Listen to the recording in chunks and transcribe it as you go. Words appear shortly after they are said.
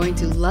Going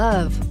to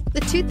love the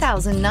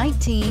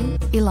 2019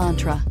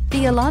 Elantra.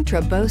 The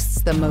Elantra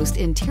boasts the most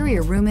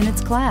interior room in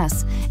its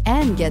class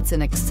and gets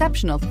an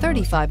exceptional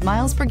 35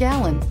 miles per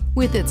gallon.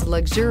 With its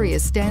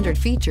luxurious standard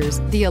features,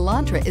 the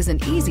Elantra is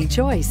an easy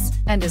choice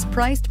and is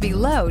priced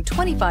below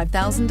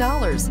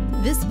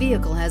 $25,000. This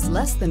vehicle has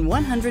less than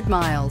 100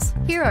 miles.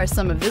 Here are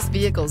some of this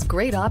vehicle's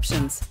great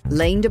options: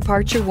 lane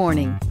departure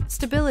warning,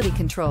 stability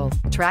control,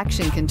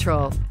 traction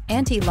control,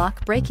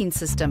 anti-lock braking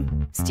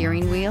system,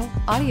 steering wheel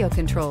audio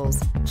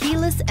controls,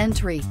 keyless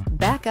entry,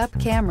 backup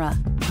camera,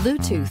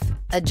 Bluetooth,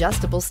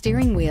 adjustable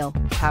steering wheel,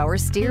 power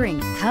steering.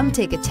 Come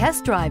take a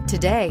test drive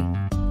today.